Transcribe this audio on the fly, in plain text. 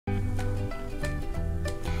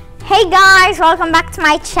Hey guys, welcome back to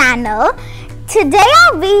my channel. Today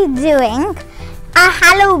I'll be doing a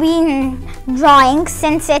Halloween drawing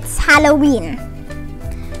since it's Halloween.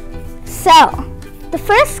 So, the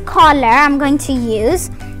first color I'm going to use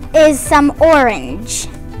is some orange.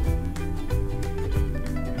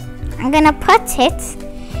 I'm gonna put it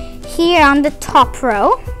here on the top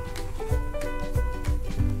row.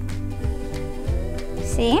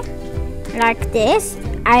 See? Like this.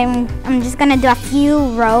 I'm just gonna do a few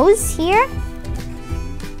rows here,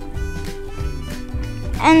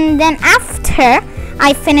 and then after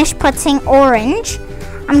I finish putting orange,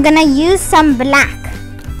 I'm gonna use some black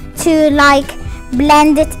to like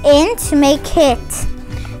blend it in to make it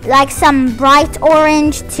like some bright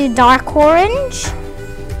orange to dark orange.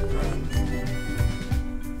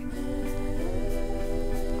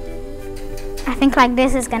 I think like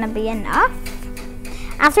this is gonna be enough.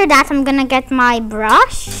 After that, I'm gonna get my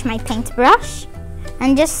brush, my paint brush,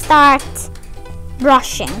 and just start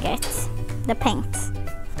brushing it, the paint.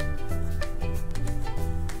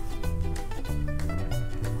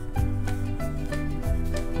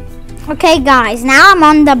 Okay guys, now I'm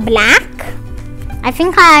on the black. I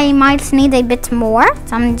think I might need a bit more,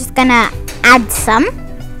 so I'm just gonna add some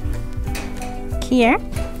here.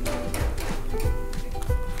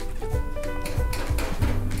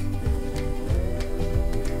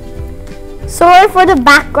 Sorry for the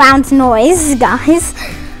background noise, guys.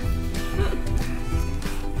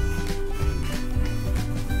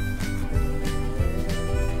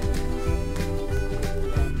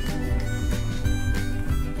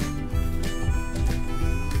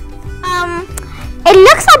 It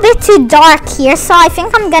looks a bit too dark here, so I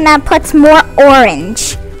think I'm gonna put more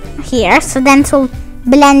orange here, so then it'll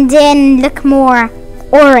blend in, look more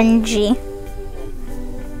orangey.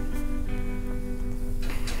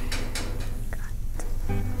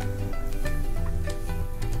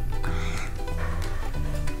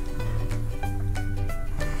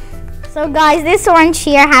 So guys, this orange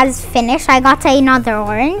here has finished. I got another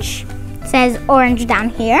orange. It says orange down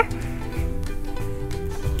here.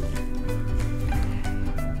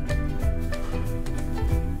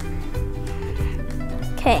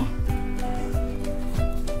 Okay.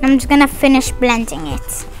 I'm just gonna finish blending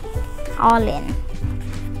it all in.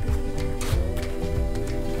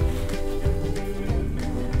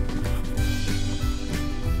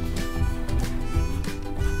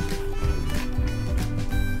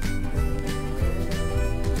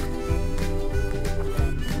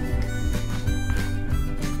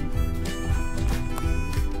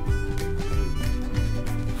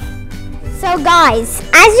 So guys,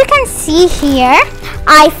 as you can see here,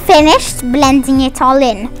 I finished blending it all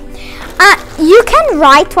in. You can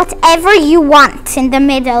write whatever you want in the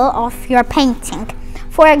middle of your painting.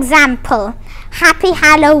 For example, Happy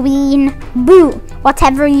Halloween, boo,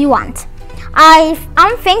 whatever you want.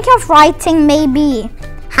 I'm thinking of writing maybe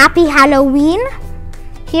Happy Halloween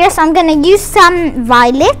here, so I'm gonna use some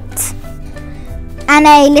violet and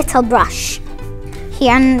a little brush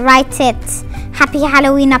here and write it Happy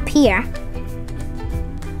Halloween up here.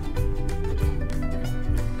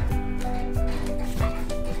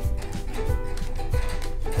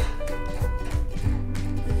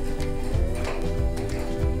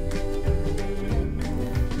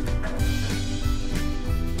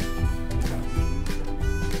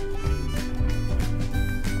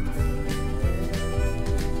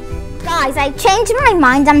 Guys, I changed my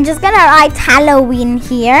mind. I'm just gonna write Halloween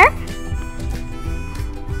here.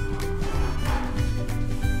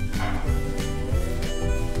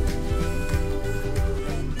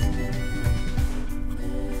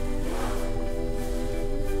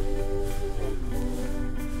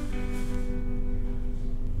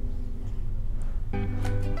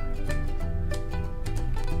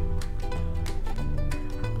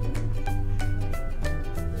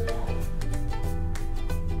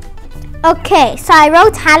 Okay, so I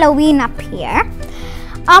wrote Halloween up here.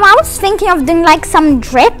 I was thinking of doing like some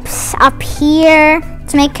drips up here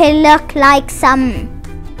to make it look like something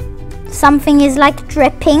is like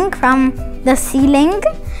dripping from the ceiling.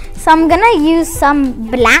 So I'm gonna use some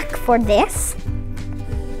black for this.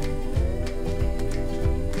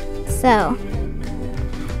 So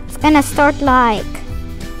it's gonna start like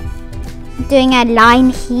doing a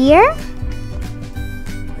line here.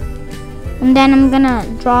 And then I'm gonna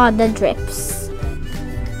draw the drips.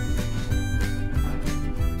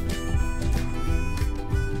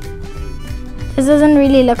 This doesn't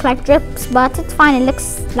really look like drips, but it's fine. It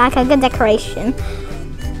looks like a good decoration.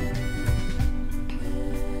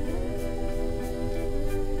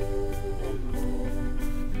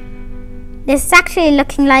 This is actually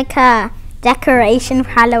looking like a decoration for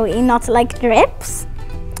Halloween, not like drips.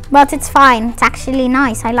 but it's fine. It's actually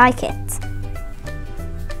nice. I like it.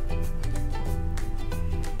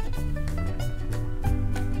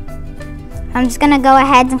 I'm just gonna go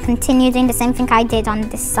ahead and continue doing the same thing I did on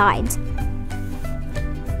this side.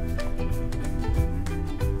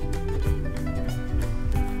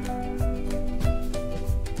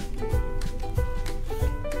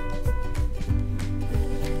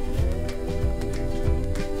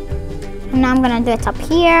 And now I'm gonna do it up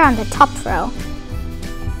here on the top row.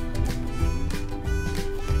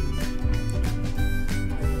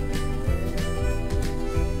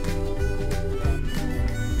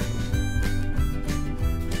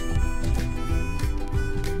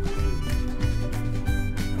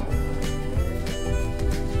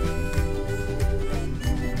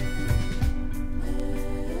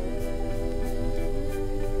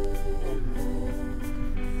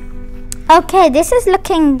 Okay, this is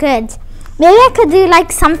looking good. Maybe I could do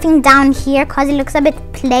like something down here because it looks a bit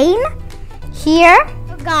plain here.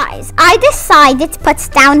 Guys, I decided to put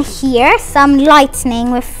down here some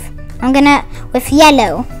lightning with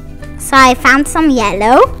yellow. So I found some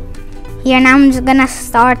yellow. Here now I'm just gonna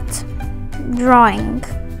start drawing.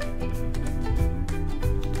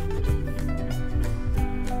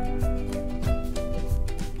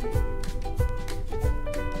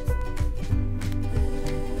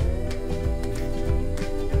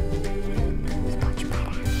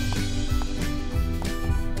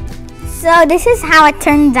 So this is how it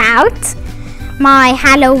turned out, my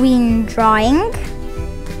Halloween drawing.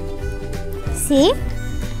 See?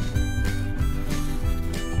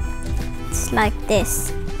 It's like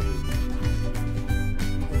this.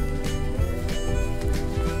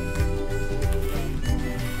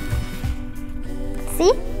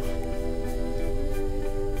 See?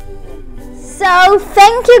 So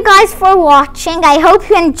thank you guys for watching. I hope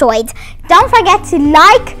you enjoyed. Don't forget to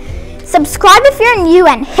like, subscribe if you're new,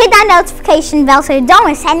 and hit that notification bell so you don't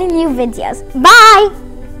miss any new videos. Bye!